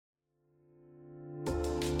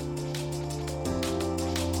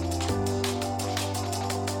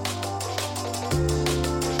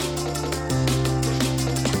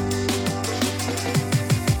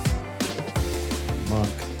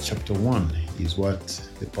1 is what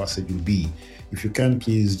the passage will be. If you can,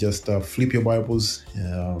 please just flip your Bibles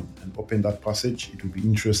and open that passage. It will be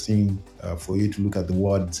interesting for you to look at the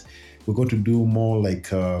words. We're going to do more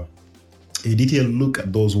like a detailed look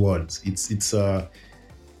at those words. It's a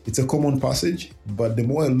common passage, but the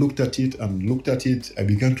more I looked at it, I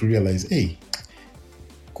began to realize, hey,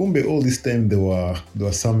 kumbe, all this time there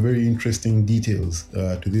were some very interesting details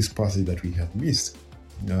to this passage that we had missed.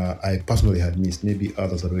 I personally had missed. Maybe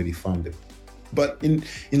others already found them. But in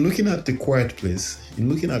looking at the quiet place, in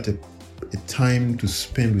looking at a time to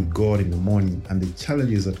spend with God in the morning and the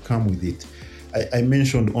challenges that come with it, I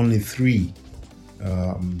mentioned only 3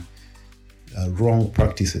 wrong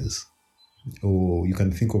practices, or you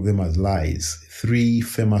can think of them as lies. 3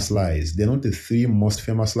 famous lies. They're not the 3 most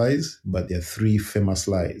famous lies, but they're 3 famous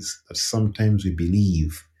lies that sometimes we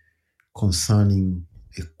believe concerning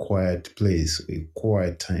a quiet place, a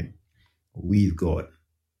quiet time with God.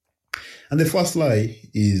 And the first lie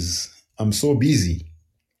is, I'm so busy.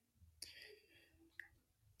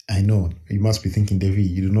 I know, you must be thinking, David,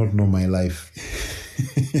 you do not know my life.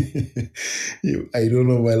 I don't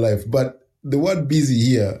know my life. But the word busy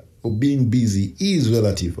here, or being busy, is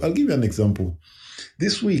relative. I'll give you an example.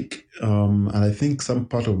 This week, and I think some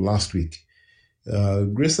part of last week,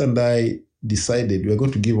 Grace and I decided we are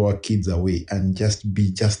going to give our kids away and just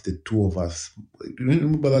be just the 2 of us.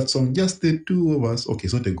 Remember that song, Just the 2 of Us? Okay,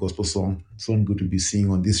 it's not a gospel song. It's not good to be singing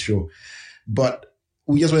on this show. But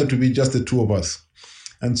we just wanted to be just the 2 of us.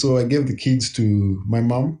 And so I gave the kids to my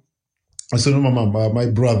mom. My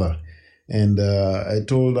brother. And I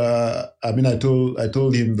told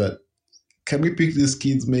him that, can we pick these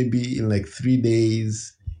kids maybe in like 3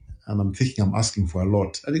 days? And I'm thinking I'm asking for a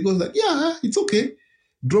lot. And he goes like, yeah, it's okay.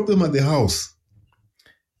 Drop them at the house.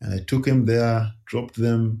 And I took him there, dropped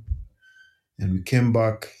them, and we came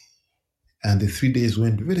back. And the 3 days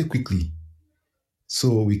went very quickly.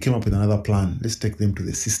 So we came up with another plan. Let's take them to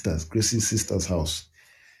Grace's sister's house.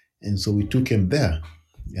 And so we took him there.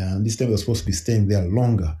 And this time we were supposed to be staying there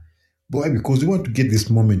longer. Why? Because we want to get this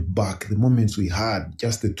moment back, the moments we had,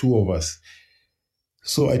 just the 2 of us.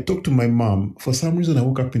 So I talked to my mom. For some reason, I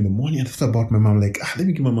woke up in the morning and thought about my mom, like, let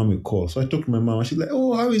me give my mom a call. So I talked to my mom and she's like,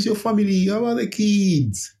 oh, how is your family? How are the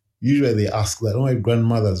kids? Usually they ask that. All my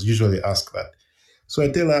grandmothers usually ask that. So I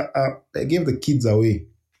tell her, I gave the kids away.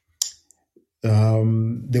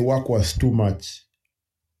 The work was too much.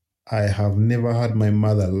 I have never had my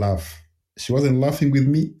mother laugh. She wasn't laughing with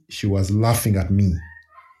me. She was laughing at me.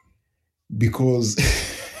 Because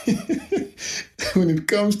when it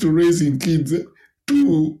comes to raising kids,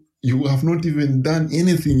 2, you have not even done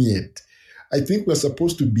anything yet. I think we're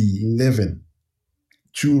supposed to be 11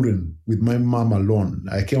 children with my mom alone.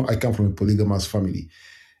 I come from a polygamous family.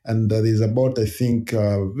 And there's about, I think,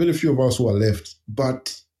 very few of us who are left.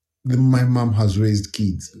 But my mom has raised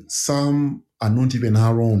kids. Some are not even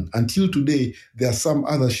her own. Until today, there are some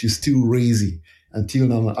others she's still raising. Until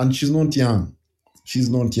now. And she's not young. She's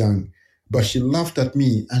not young. But she laughed at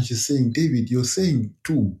me and she's saying, David, you're saying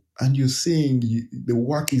 2. And you're saying the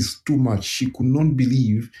work is too much. She could not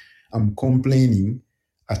believe I'm complaining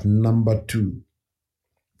at number 2.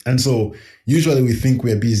 And so usually we think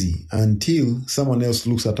we're busy until someone else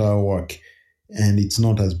looks at our work and it's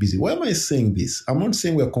not as busy. Why am I saying this? I'm not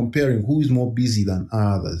saying we're comparing who is more busy than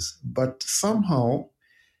others, but somehow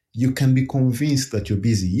you can be convinced that you're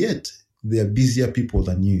busy, yet there are busier people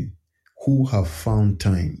than you who have found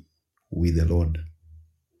time with the Lord.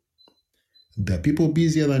 There are people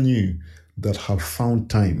busier than you that have found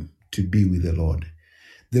time to be with the Lord.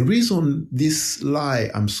 The reason this lie,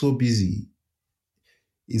 I'm so busy,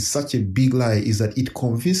 is such a big lie is that it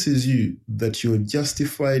convinces you that you're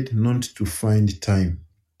justified not to find time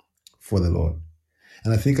for the Lord.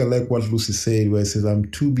 And I think I like what Lucy said, where it says,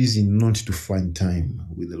 I'm too busy not to find time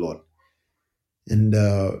with the Lord. And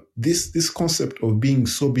this concept of being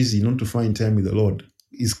so busy not to find time with the Lord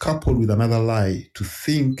is coupled with another lie to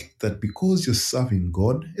think that because you're serving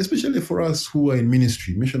God, especially for us who are in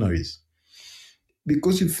ministry, missionaries,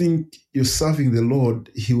 because you think you're serving the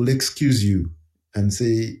Lord, He will excuse you and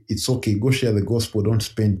say, it's okay, go share the gospel, don't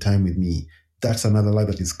spend time with me. That's another lie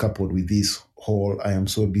that is coupled with this whole I am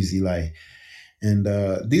so busy lie. And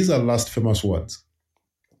these are last famous words.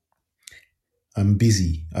 I'm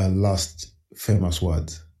busy are last famous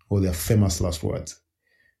words, or they're famous last words.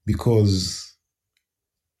 Because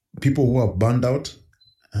people who have burned out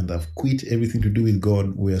and have quit everything to do with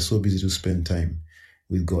God, we are so busy to spend time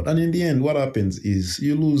with God. And in the end, what happens is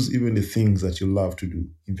you lose even the things that you love to do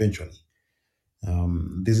eventually.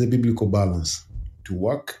 There's a biblical balance to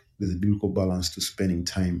work. There's a biblical balance to spending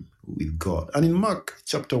time with God. And in Mark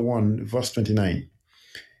chapter 1, verse 29,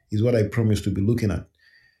 is what I promised to be looking at.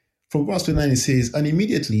 From verse 29, it says, "And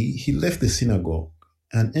immediately he left the synagogue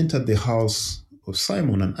and entered the house of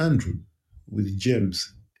Simon and Andrew with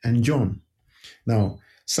James and John. Now,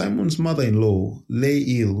 Simon's mother-in-law lay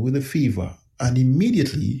ill with a fever, and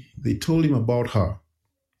immediately they told him about her.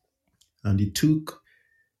 And he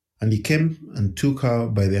came and took her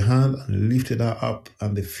by the hand and lifted her up,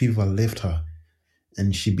 and the fever left her,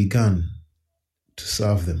 and she began to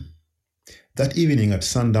serve them. That evening at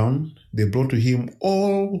sundown, they brought to him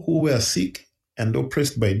all who were sick and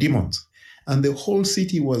oppressed by demons, and the whole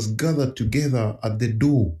city was gathered together at the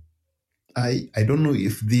door." I don't know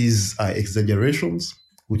if these are exaggerations,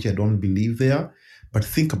 which I don't believe they are, but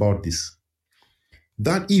think about this.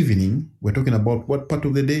 That evening, we're talking about what part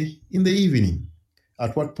of the day? In the evening.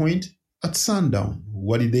 At what point? At sundown.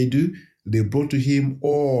 What did they do? They brought to him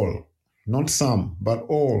all, not some, but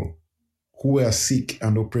all, who were sick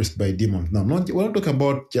and oppressed by demons. Now, we're not talking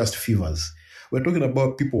about just fevers. We're talking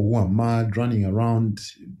about people who are mad, running around,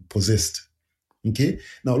 possessed. Okay?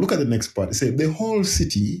 Now, look at the next part. It says, the whole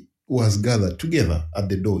city was gathered together at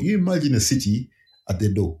the door. You imagine a city at the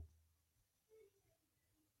door.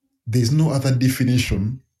 There's no other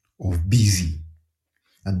definition of busy.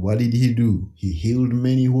 And what did he do? He healed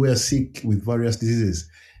many who were sick with various diseases,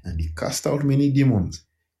 and he cast out many demons.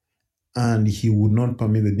 And he would not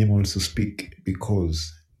permit the demons to speak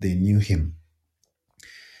because they knew him.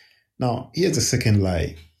 Now, here's the second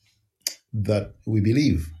lie that we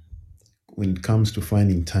believe when it comes to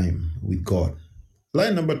finding time with God.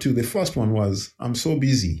 Lie number 2, the first one was, I'm so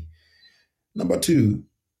busy. Number 2,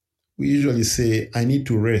 we usually say, I need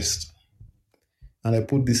to rest. And I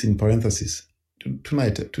put this in parentheses.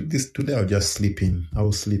 Today I'll just sleep in. I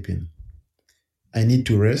will sleep in. I need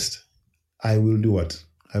to rest. I will do what?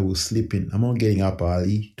 I will sleep in. I'm not getting up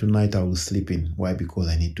early. Tonight I will sleep in. Why? Because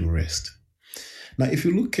I need to rest. Now, if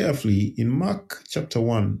you look carefully in Mark chapter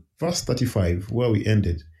 1, verse 35, where we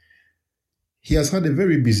ended, he has had a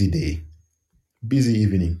very busy day, busy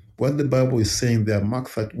evening. What the Bible is saying there, Mark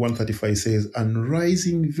 1:35 says, "And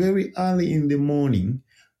rising very early in the morning,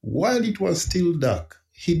 while it was still dark,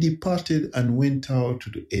 he departed and went out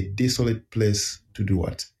to a desolate place to do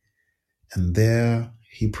what? And there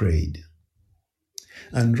he prayed.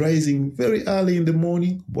 And rising very early in the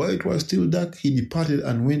morning, while it was still dark, he departed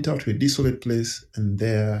and went out to a desolate place, and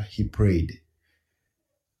there he prayed."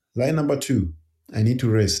 Lie number 2, I need to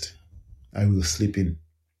rest. I will sleep in.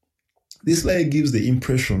 This lie gives the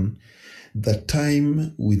impression that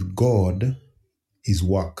time with God is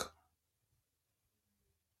work.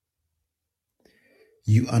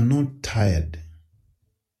 You are not tired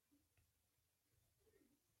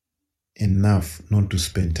enough not to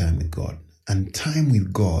spend time with God. And time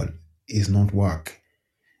with God is not work.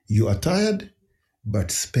 You are tired,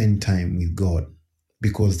 but spend time with God,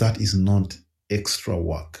 because that is not extra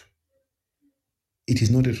work. It is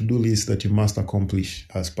not a to-do list that you must accomplish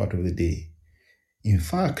as part of the day. In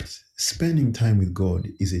fact, spending time with God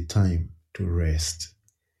is a time to rest.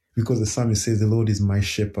 Because the psalmist says, "The Lord is my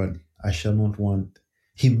shepherd, I shall not want.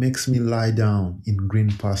 He makes me lie down in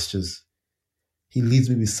green pastures. He leads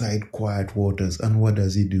me beside quiet waters." And what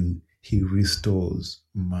does he do? He restores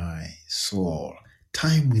my soul.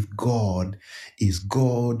 Time with God is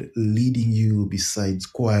God leading you beside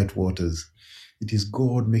quiet waters. It is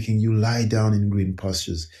God making you lie down in green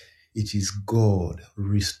pastures. It is God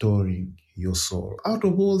restoring your soul. Out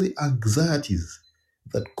of all the anxieties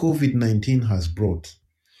that COVID-19 has brought,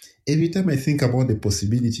 every time I think about the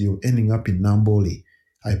possibility of ending up in Nambole,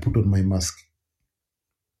 I put on my mask.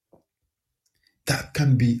 That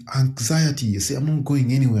can be anxiety. You say, I'm not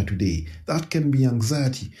going anywhere today. That can be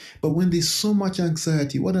anxiety. But when there's so much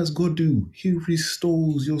anxiety, what does God do? He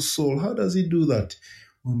restores your soul. How does he do that?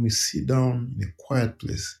 When we sit down in a quiet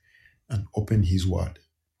place and open his word.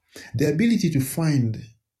 The ability to find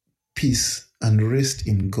peace and rest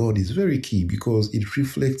in God is very key, because it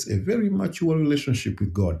reflects a very mature relationship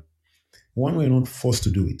with God. One where you're not forced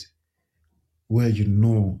to do it, where you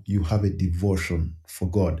know you have a devotion for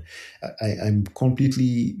God. I'm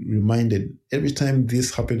completely reminded, every time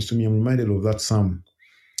this happens to me, I'm reminded of that Psalm.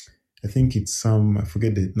 I think it's Psalm, I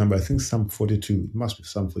forget the number, I think Psalm 42, it must be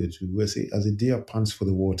Psalm 42, where it says, "As a deer pants for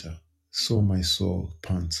the water, so my soul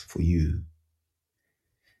pants for you."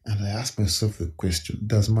 And I ask myself the question,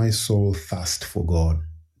 does my soul thirst for God?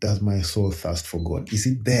 Does my soul thirst for God? Is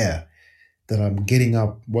it there that I'm getting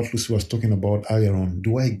up, what Lucy was talking about earlier on?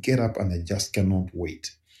 Do I get up and I just cannot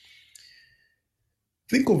wait?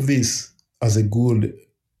 Think of this as a good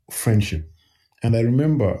friendship. And I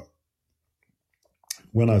remember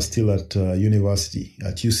when I was still at university,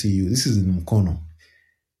 at UCU, this is in Mukono,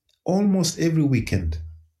 almost every weekend,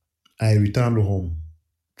 I returned home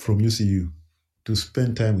from UCU to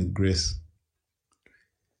spend time with Grace.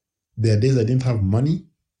 There are days I didn't have money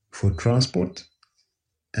for transport,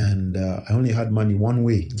 and I only had money one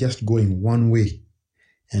way, just going one way.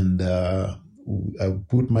 And I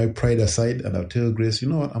put my pride aside, and I'll tell Grace, you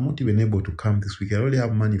know what, I'm not even able to come this week. I only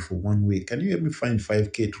have money for one way. Can you help me find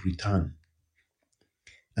 5K to return?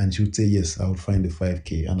 And she would say, yes, I would find the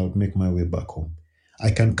 5K, and I would make my way back home. I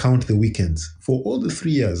can count the weekends. For all the 3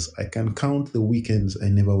 years, I can count the weekends I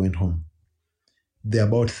never went home. They're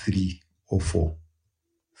about 3 or 4.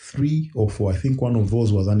 3 or 4. I think one of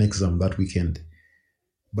those was an exam that weekend.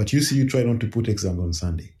 But you try not to put exams on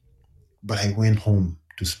Sunday. But I went home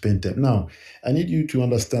to spend time. Now, I need you to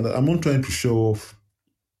understand that I'm not trying to show off.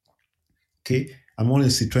 Okay? I'm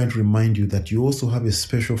honestly trying to remind you that you also have a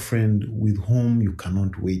special friend with whom you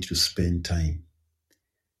cannot wait to spend time.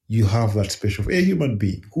 You have that special, a human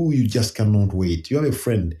being who you just cannot wait. You have a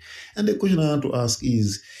friend. And the question I want to ask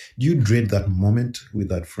is, do you dread that moment with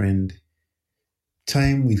that friend?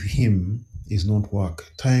 Time with him is not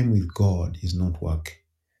work. Time with God is not work.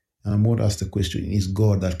 And I'm going to ask the question, is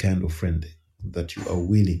God that kind of friend that you are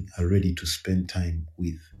willing, are ready to spend time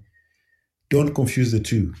with? Don't confuse the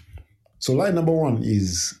two. So line number 1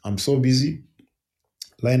 is, I'm so busy.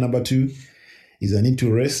 Line number 2 is, I need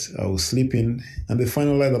to rest. I will sleep in. And the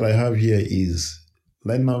final line that I have here is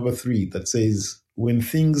line number 3 that says, when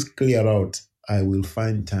things clear out, I will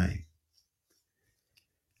find time.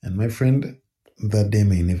 And my friend, that day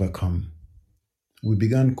may never come. We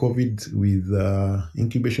began COVID with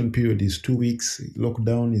incubation period is 2 weeks.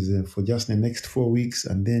 Lockdown is for just the next 4 weeks.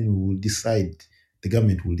 And then we will decide, the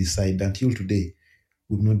government will decide. Until today,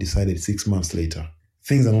 we've not decided 6 months later.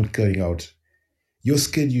 Things are not clearing out. Your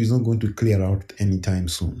schedule is not going to clear out anytime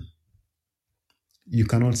soon. You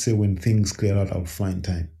cannot say when things clear out, I'll find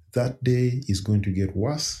time. That day is going to get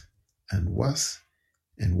worse and worse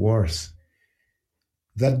and worse.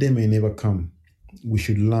 That day may never come. We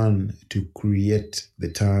should learn to create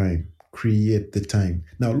the time. Create the time.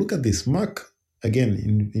 Now look at this. Mark,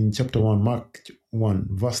 again, in chapter 1, Mark 1,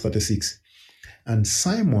 verse 36. And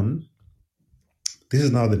Simon, this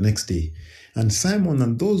is now the next day. And Simon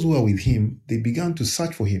and those who were with him, they began to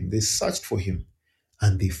search for him. They searched for him.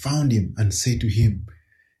 And they found him and said to him,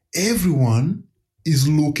 everyone is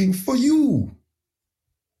looking for you.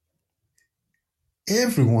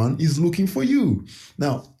 Everyone is looking for you.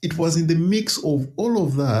 Now, it was in the mix of all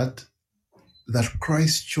of that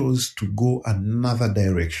Christ chose to go another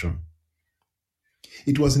direction.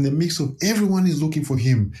 It was in the mix of everyone is looking for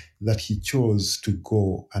him that he chose to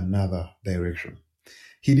go another direction.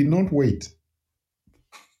 He did not wait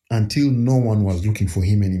until no one was looking for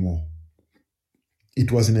him anymore.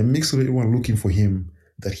 It was in a mix of everyone looking for him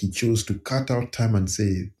that he chose to cut out time and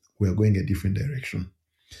say, we're going a different direction.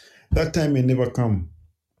 That time may never come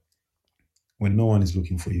when no one is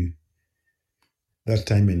looking for you. That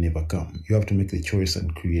time may never come. You have to make the choice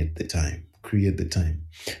and create the time. Create the time.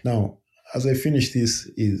 Now, as I finish this,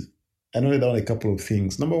 I noted down a couple of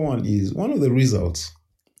things. Number 1 is, one of the results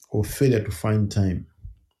of failure to find time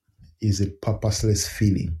is a purposeless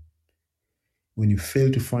feeling. When you fail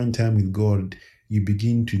to find time with God, you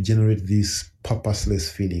begin to generate this purposeless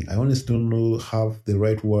feeling. I honestly don't have the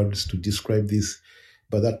right words to describe this,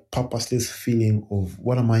 but that purposeless feeling of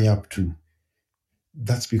what am I up to?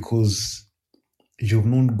 That's because you've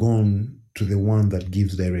not gone to the one that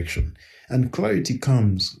gives direction. And clarity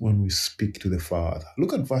comes when we speak to the Father.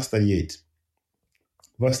 Look at verse 38.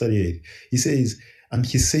 Verse 38. He says, and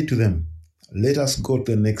he said to them, let us go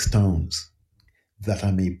to the next towns, that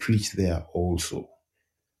I may preach there also.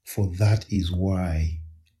 For that is why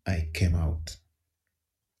I came out.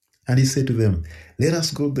 And he said to them, let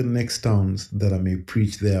us go to the next towns, that I may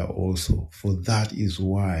preach there also. For that is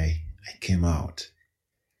why I came out.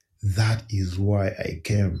 That is why I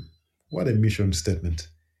came. What a mission statement.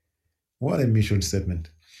 What a mission statement.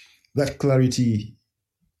 That clarity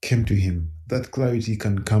came to him. That clarity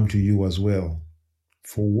can come to you as well.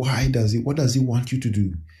 For what does he want you to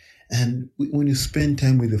do? And when you spend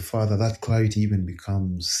time with the Father, that clarity even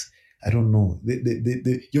becomes, I don't know,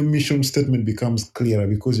 your mission statement becomes clearer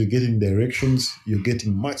because you're getting directions, you're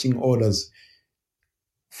getting marching orders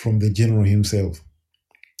from the general himself.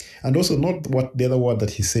 And also not what the other word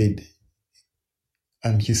that he said.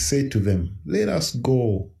 And he said to them, let us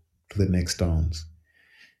go to the next towns.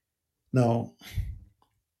 Now,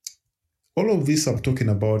 all of this I'm talking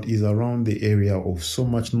about is around the area of so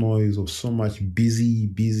much noise, of so much busy.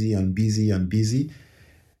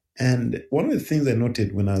 And one of the things I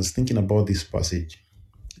noted when I was thinking about this passage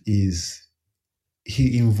is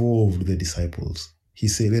he involved the disciples. he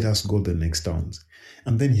said, let us go to the next towns.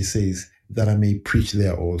 And then he says, that I may preach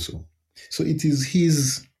there also. So it is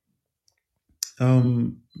his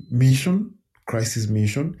mission, Christ's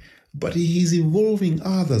mission, but he is involving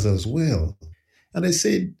others as well. And I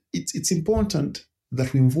said, it's important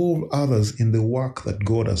that we involve others in the work that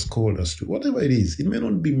God has called us to, whatever it is. It may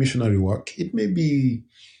not be missionary work. It may be,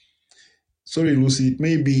 sorry, Lucy, it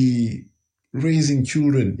may be raising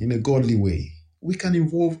children in a godly way. We can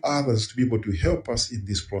involve others to be able to help us in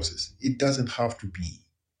this process. It doesn't have to be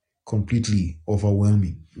completely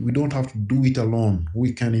overwhelming. We don't have to do it alone.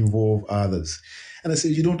 We can involve others. And I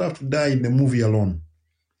said, you don't have to die in the movie alone.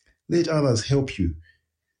 Let others help you.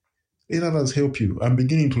 Let others help you. I'm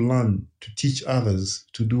beginning to learn to teach others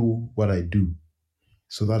to do what I do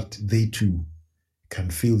so that they too can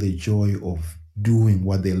feel the joy of doing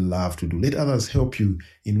what they love to do. Let others help you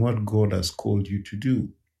in what God has called you to do.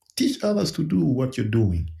 Teach others to do what you're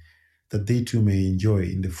doing, that they too may enjoy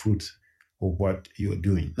in the fruit of what you're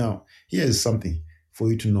doing. Now, here is something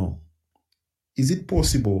for you to know. Is it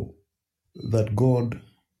possible that God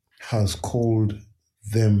has called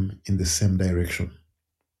them in the same direction?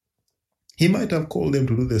 He might have called them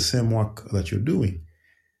to do the same work that you're doing.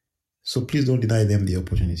 So please don't deny them the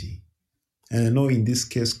opportunity. And I know in this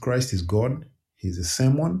case, Christ is God. He's the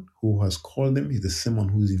same one who has called them. He's the same one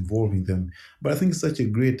who's involving them. But I think it's such a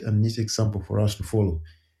great and neat example for us to follow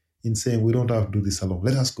in saying we don't have to do this alone.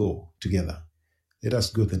 Let us go together. Let us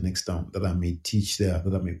go to the next town that I may teach there,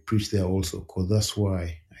 that I may preach there also, because that's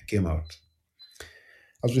why I came out.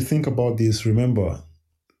 As we think about this, remember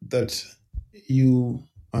that you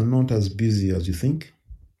are not as busy as you think.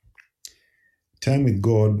 Time with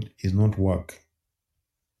God is not work,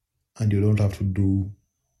 and you don't have to do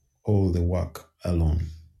all the work alone.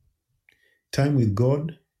 Time with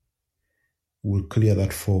God will clear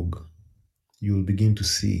that fog. You will begin to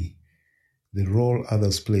see the role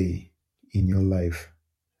others play in your life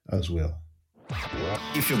as well.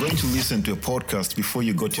 If you're going to listen to a podcast before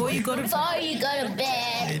you go to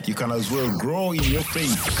bed, you can as well grow in your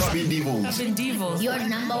faith. Cabin Devils. Your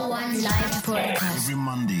number one live podcast. Every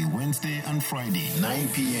Monday, Wednesday, and Friday, 9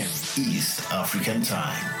 p.m. East African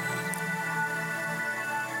Time.